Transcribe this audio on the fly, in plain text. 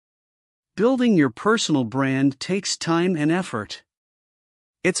Building your personal brand takes time and effort.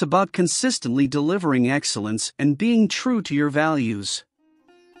 It's about consistently delivering excellence and being true to your values.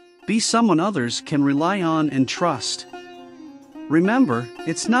 Be someone others can rely on and trust. Remember,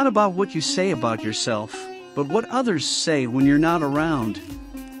 it's not about what you say about yourself, but what others say when you're not around.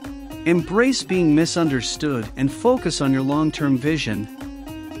 Embrace being misunderstood and focus on your long-term vision.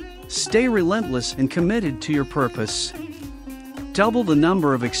 Stay relentless and committed to your purpose. Double the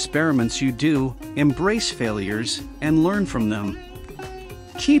number of experiments you do, embrace failures, and learn from them.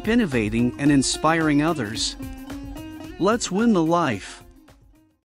 Keep innovating and inspiring others. Let's win the life.